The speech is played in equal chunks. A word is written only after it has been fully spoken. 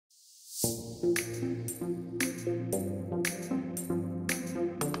Are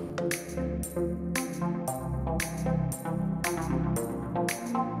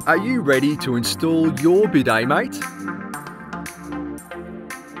you ready to install your BidetMate?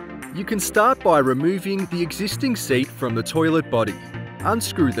 You can start by removing the existing seat from the toilet body.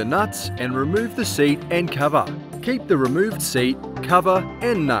 Unscrew the nuts and remove the seat and cover. Keep the removed seat, cover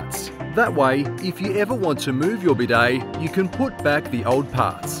and nuts. That way, if you ever want to move your bidet, you can put back the old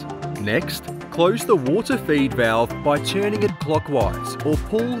parts. Next, close the water feed valve by turning it clockwise or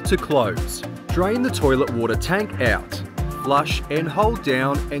pull to close. Drain the toilet water tank out. Flush and hold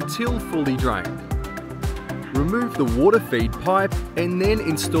down until fully drained. Remove the water feed pipe and then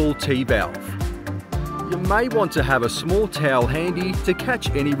install T-valve. You may want to have a small towel handy to catch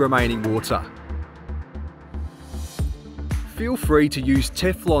any remaining water. Feel free to use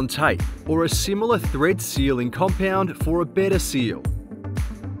Teflon tape or a similar thread sealing compound for a better seal.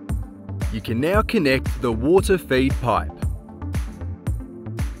 You can now connect the water feed pipe.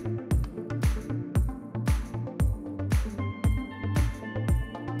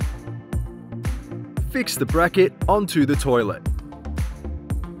 Fix the bracket onto the toilet.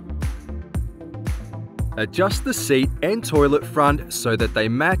 Adjust the seat and toilet front so that they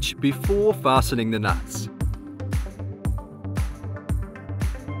match before fastening the nuts.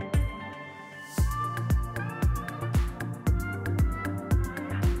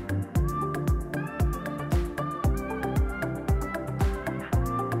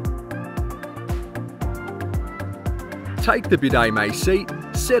 Take the BidetMate seat,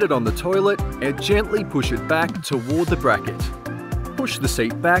 set it on the toilet and gently push it back toward the bracket. Push the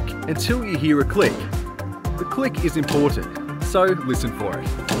seat back until you hear a click. The click is important, so listen for it.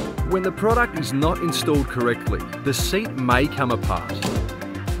 When the product is not installed correctly, the seat may come apart.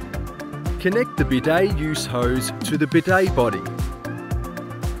 Connect the bidet use hose to the bidet body.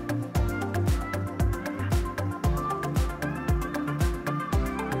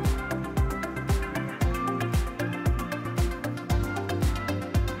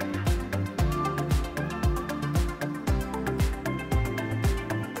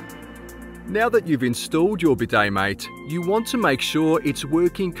 Now that you've installed your BidetMate, you want to make sure it's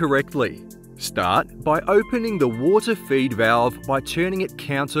working correctly. Start by opening the water feed valve by turning it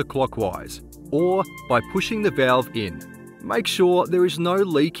counterclockwise, or by pushing the valve in. Make sure there is no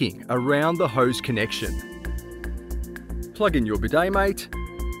leaking around the hose connection. Plug in your BidetMate.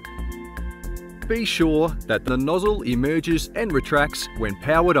 Be sure that the nozzle emerges and retracts when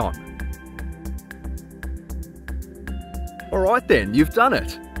powered on. Alright then, you've done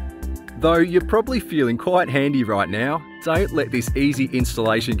it! Though you're probably feeling quite handy right now, don't let this easy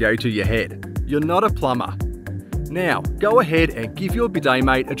installation go to your head. You're not a plumber. Now, go ahead and give your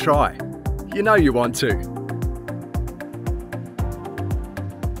BidetMate a try. You know you want to.